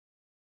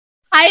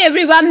Hi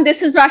everyone,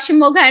 this is Rashim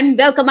Mogha and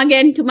welcome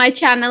again to my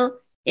channel.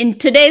 In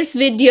today's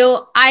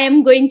video, I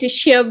am going to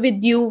share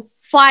with you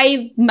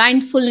 5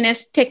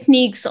 mindfulness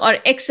techniques or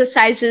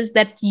exercises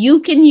that you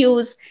can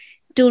use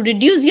to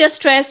reduce your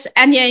stress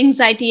and your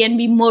anxiety and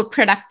be more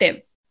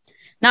productive.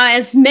 Now,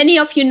 as many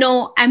of you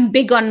know, I'm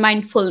big on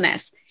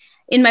mindfulness.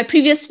 In my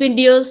previous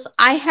videos,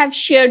 I have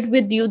shared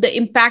with you the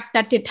impact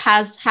that it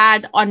has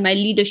had on my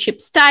leadership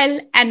style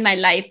and my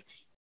life.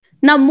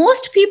 Now,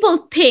 most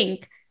people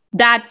think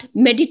that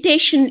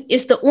meditation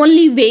is the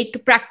only way to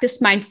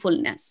practice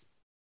mindfulness.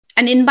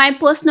 And in my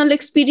personal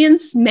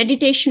experience,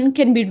 meditation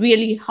can be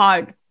really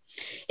hard.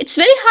 It's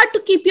very hard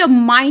to keep your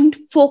mind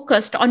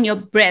focused on your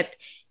breath,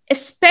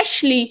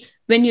 especially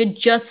when you're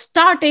just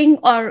starting,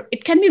 or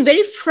it can be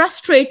very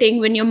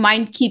frustrating when your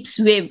mind keeps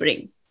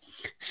wavering.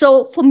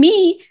 So for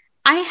me,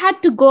 I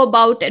had to go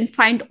about and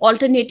find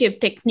alternative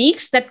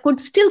techniques that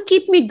could still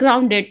keep me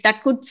grounded,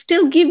 that could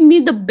still give me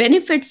the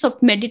benefits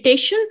of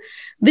meditation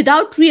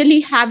without really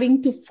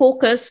having to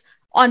focus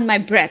on my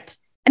breath.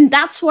 And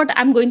that's what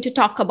I'm going to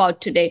talk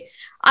about today.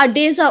 Our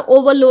days are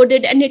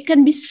overloaded, and it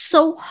can be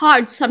so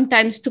hard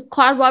sometimes to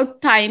carve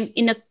out time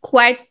in a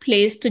quiet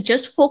place to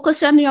just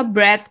focus on your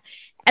breath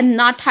and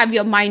not have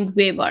your mind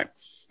waver.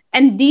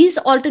 And these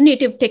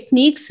alternative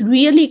techniques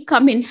really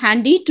come in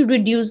handy to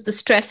reduce the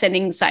stress and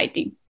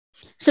anxiety.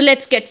 So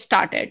let's get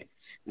started.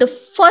 The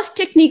first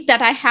technique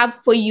that I have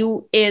for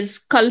you is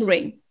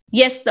coloring.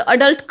 Yes, the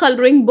adult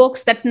coloring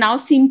books that now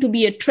seem to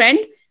be a trend,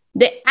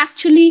 they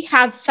actually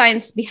have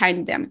science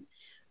behind them.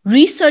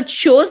 Research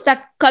shows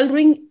that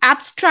coloring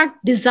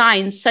abstract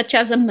designs such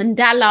as a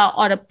mandala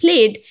or a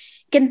plate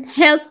can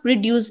help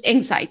reduce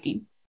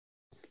anxiety.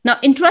 Now,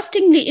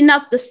 interestingly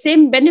enough, the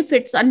same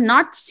benefits are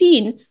not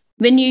seen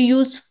when you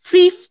use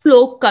free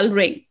flow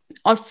coloring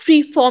or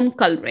free form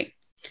coloring.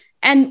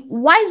 And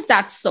why is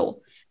that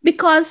so?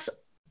 Because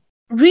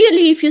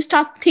really, if you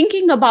start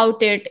thinking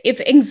about it, if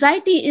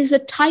anxiety is a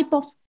type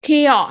of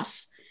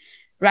chaos,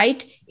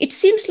 right, it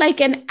seems like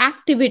an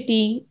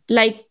activity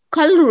like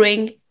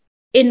coloring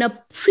in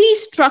a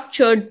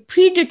pre-structured,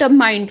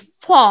 predetermined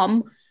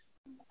form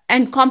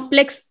and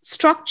complex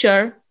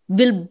structure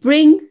will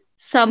bring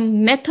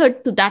some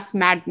method to that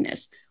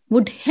madness,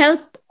 would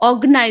help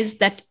organize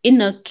that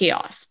inner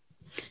chaos.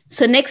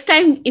 So next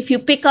time, if you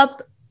pick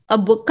up a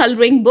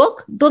coloring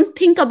book, don't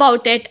think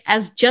about it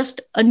as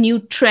just a new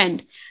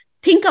trend.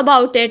 Think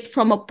about it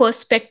from a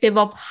perspective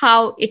of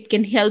how it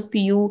can help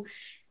you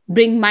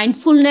bring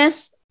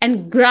mindfulness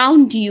and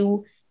ground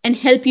you and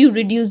help you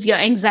reduce your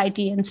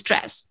anxiety and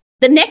stress.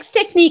 The next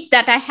technique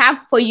that I have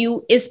for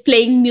you is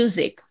playing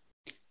music.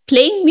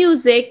 Playing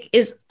music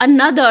is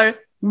another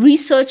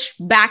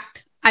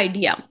research-backed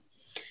idea.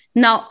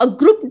 Now, a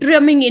group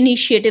drumming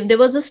initiative, there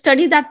was a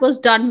study that was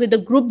done with a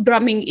group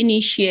drumming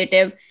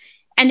initiative,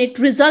 and it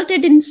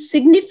resulted in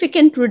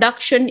significant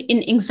reduction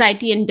in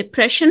anxiety and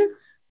depression,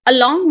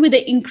 along with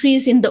an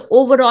increase in the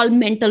overall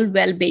mental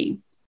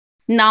well-being.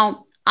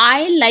 Now,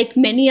 I, like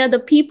many other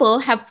people,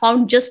 have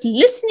found just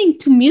listening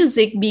to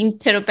music being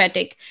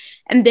therapeutic.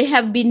 And there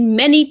have been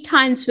many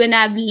times when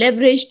I've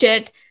leveraged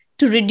it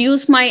to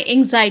reduce my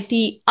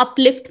anxiety,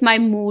 uplift my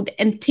mood,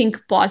 and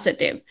think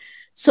positive.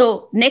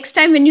 So next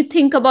time when you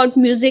think about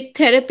music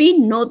therapy,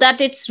 know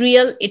that it's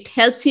real. It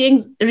helps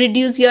you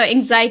reduce your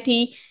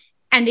anxiety,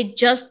 and it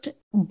just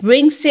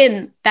brings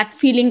in that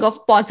feeling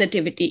of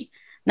positivity.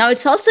 Now,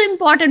 it's also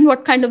important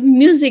what kind of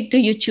music do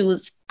you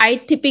choose. I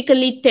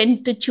typically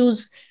tend to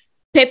choose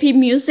peppy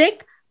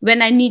music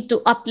when I need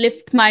to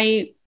uplift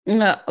my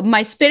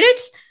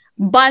spirits.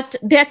 But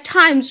there are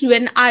times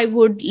when I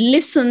would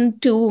listen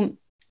to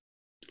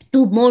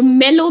more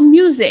mellow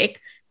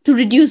music to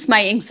reduce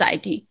my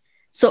anxiety.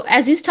 So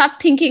as you start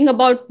thinking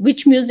about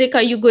which music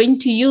are you going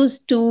to use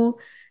to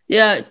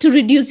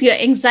reduce your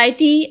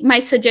anxiety, my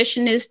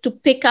suggestion is to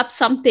pick up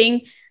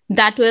something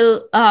that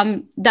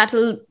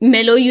will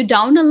mellow you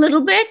down a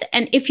little bit.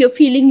 And if you're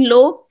feeling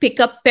low,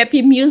 pick up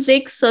peppy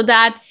music so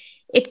that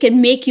it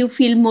can make you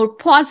feel more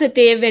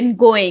positive and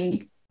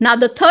going. Now,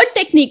 the third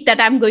technique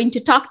that I'm going to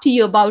talk to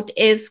you about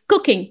is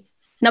cooking.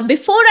 Now,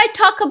 before I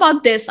talk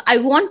about this, I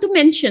want to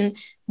mention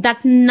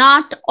that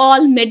not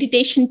all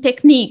meditation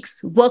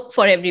techniques work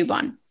for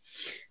everyone.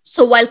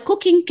 So while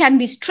cooking can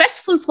be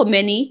stressful for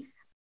many,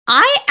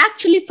 I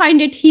actually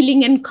find it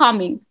healing and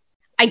calming.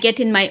 I get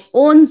in my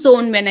own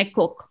zone when I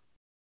cook.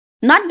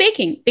 Not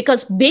baking,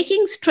 because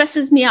baking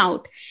stresses me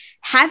out.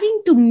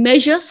 Having to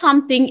measure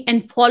something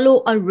and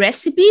follow a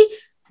recipe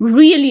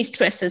really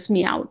stresses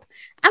me out.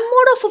 I'm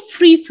more of a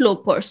free flow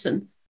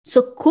person.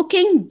 So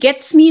cooking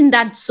gets me in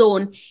that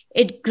zone.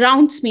 It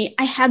grounds me.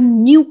 I have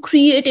new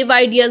creative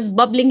ideas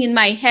bubbling in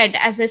my head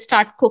as I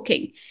start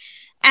cooking.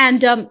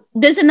 And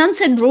there's an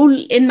unsaid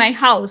rule in my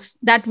house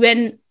that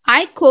when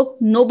I cook,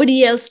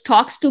 nobody else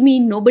talks to me,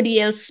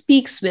 nobody else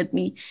speaks with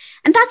me.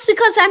 And that's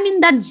because I'm in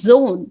that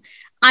zone.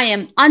 I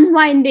am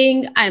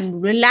unwinding, I'm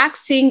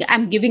relaxing,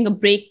 I'm giving a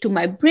break to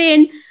my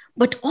brain.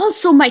 But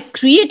also my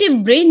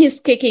creative brain is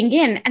kicking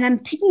in and I'm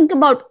thinking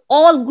about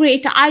all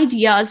great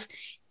ideas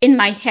in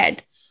my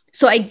head.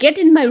 So I get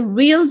in my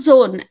real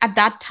zone at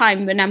that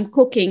time when I'm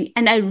cooking,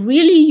 and I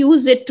really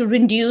use it to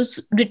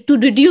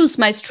reduce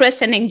my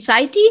stress and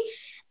anxiety.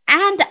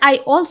 And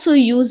I also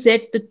use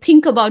it to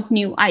think about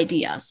new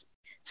ideas.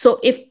 So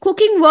if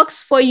cooking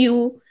works for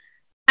you,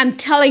 I'm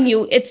telling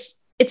you,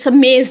 it's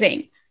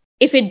amazing.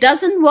 If it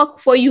doesn't work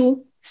for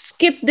you,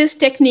 skip this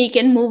technique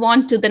and move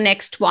on to the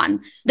next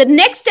one. The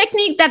next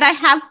technique that I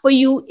have for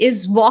you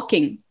is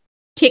walking.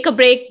 Take a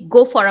break,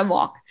 go for a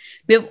walk.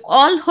 We've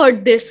all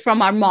heard this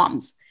from our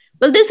moms.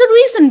 Well, there's a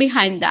reason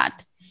behind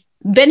that.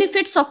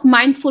 Benefits of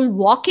mindful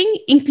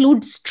walking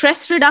include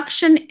stress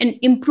reduction and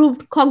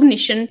improved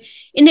cognition,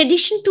 in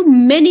addition to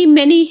many,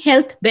 many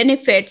health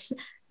benefits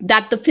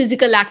that the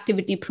physical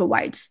activity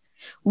provides.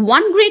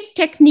 One great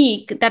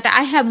technique that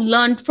I have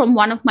learned from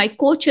one of my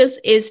coaches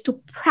is to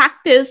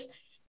practice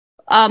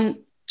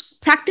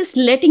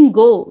letting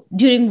go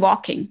during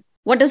walking.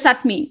 What does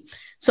that mean?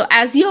 So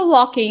as you're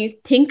walking,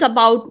 think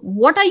about,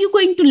 what are you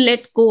going to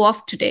let go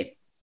of today?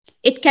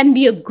 It can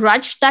be a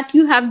grudge that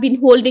you have been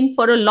holding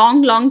for a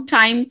long, long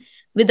time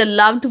with a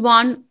loved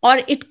one,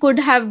 or it could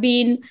have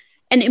been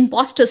an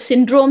imposter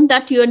syndrome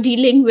that you're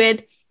dealing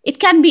with. It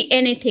can be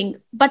anything.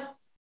 But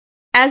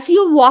as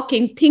you're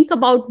walking, think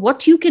about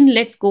what you can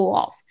let go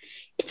of.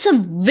 It's a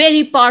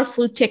very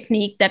powerful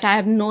technique that I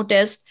have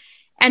noticed,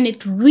 and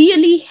it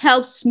really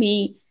helps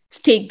me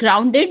stay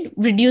grounded,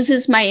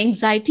 reduces my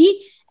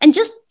anxiety, and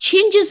just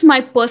changes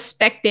my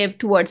perspective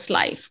towards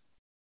life.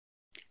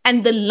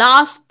 And the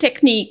last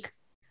technique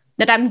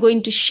that I'm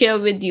going to share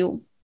with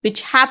you,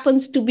 which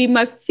happens to be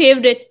my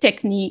favorite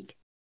technique,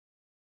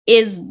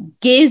 is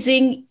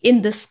gazing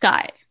in the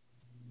sky.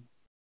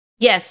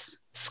 Yes,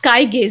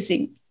 sky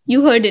gazing.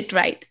 You heard it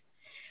right.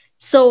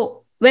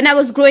 So when I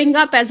was growing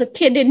up as a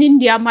kid in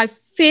India, my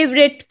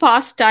favorite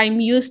pastime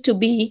used to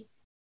be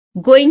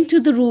going to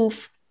the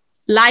roof,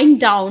 lying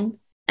down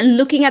and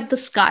looking at the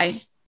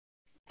sky,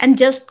 and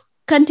just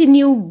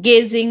continue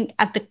gazing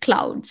at the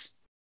clouds.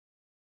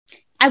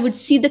 I would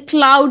see the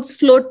clouds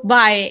float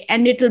by,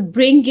 and it'll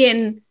bring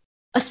in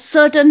a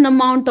certain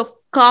amount of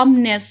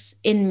calmness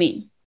in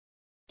me.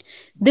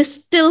 This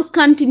still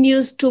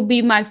continues to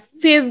be my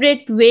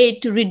favorite way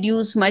to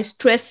reduce my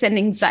stress and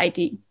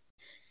anxiety.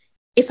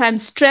 If I'm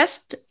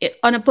stressed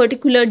on a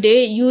particular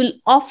day, you'll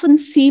often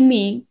see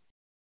me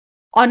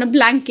on a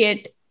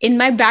blanket in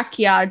my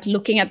backyard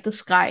looking at the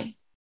sky.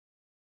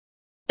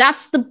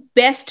 That's the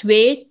best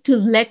way to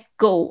let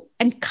go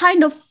and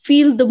kind of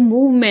feel the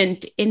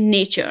movement in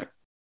nature.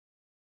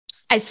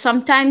 I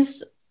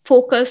sometimes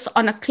focus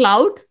on a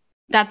cloud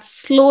that's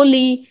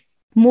slowly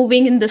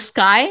moving in the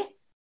sky,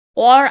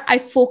 or I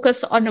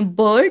focus on a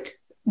bird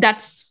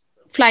that's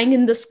flying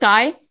in the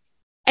sky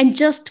and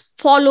just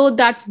follow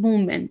that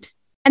movement.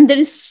 And there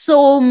is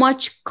so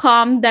much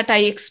calm that I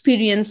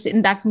experience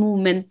in that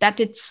movement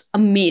that it's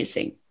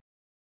amazing.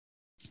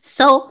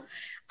 So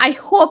I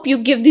hope you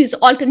give these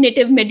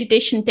alternative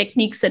meditation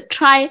techniques a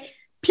try.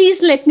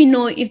 Please let me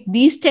know if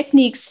these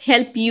techniques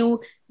help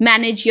you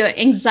manage your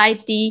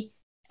anxiety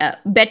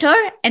better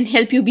and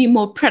help you be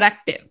more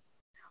productive.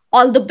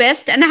 All the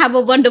best, and have a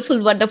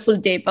wonderful, wonderful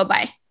day.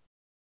 Bye-bye.